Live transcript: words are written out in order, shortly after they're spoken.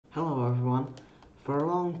Hello everyone. For a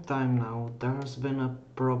long time now, there has been a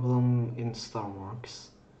problem in Stormworks,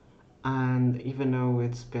 and even though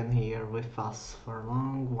it's been here with us for a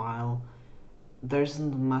long while, there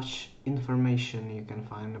isn't much information you can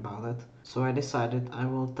find about it. So I decided I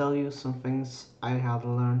will tell you some things I had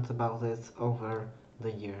learned about it over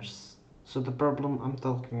the years. So the problem I'm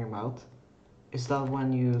talking about is that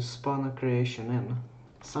when you spawn a creation in,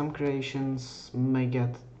 some creations may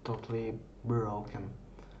get totally broken.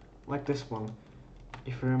 Like this one.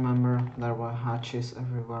 If you remember, there were hatches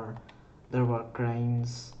everywhere, there were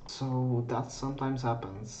cranes, so that sometimes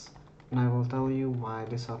happens, and I will tell you why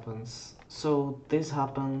this happens. So this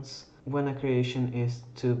happens when a creation is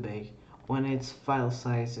too big, when its file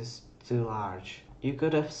size is too large. You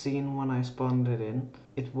could have seen when I spawned it in,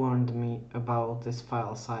 it warned me about this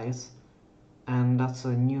file size, and that's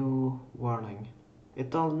a new warning.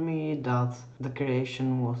 It told me that the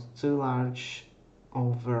creation was too large,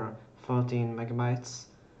 over 14 megabytes,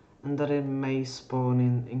 and that it may spawn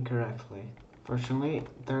in incorrectly. Fortunately,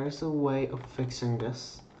 there is a way of fixing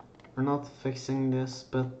this, or not fixing this,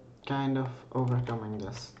 but kind of overcoming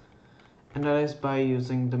this, and that is by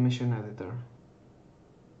using the mission editor.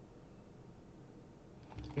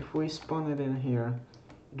 If we spawn it in here,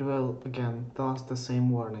 it will again tell us the same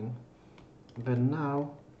warning, but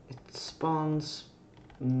now it spawns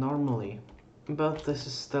normally. But this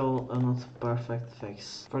is still a not perfect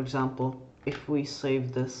fix. For example, if we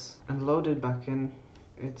save this and load it back in,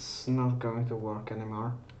 it's not going to work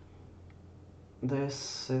anymore.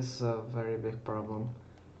 This is a very big problem,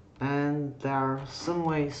 and there are some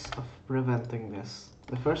ways of preventing this.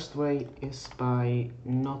 The first way is by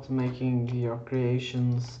not making your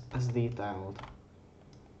creations as detailed,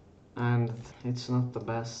 and it's not the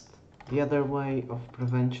best. The other way of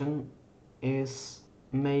prevention is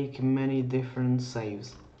make many different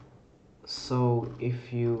saves. So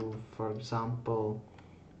if you, for example,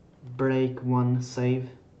 break one save,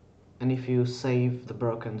 and if you save the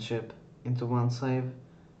broken ship into one save,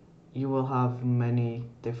 you will have many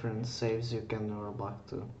different saves you can roll back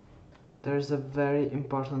to. There is a very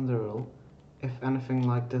important rule if anything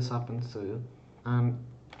like this happens to you, and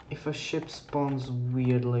if a ship spawns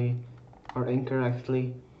weirdly or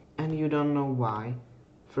incorrectly and you don't know why,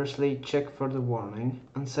 firstly check for the warning,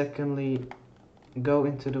 and secondly go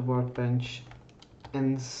into the workbench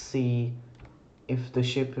and see if the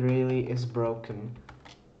ship really is broken.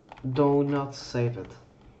 Do not save it.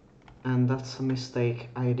 And that's a mistake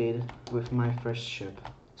I did with my first ship.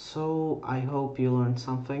 So I hope you learned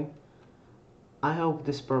something. I hope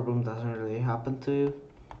this problem doesn't really happen to you,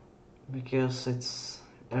 because it's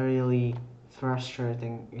a really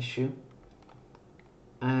frustrating issue.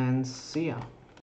 And see ya.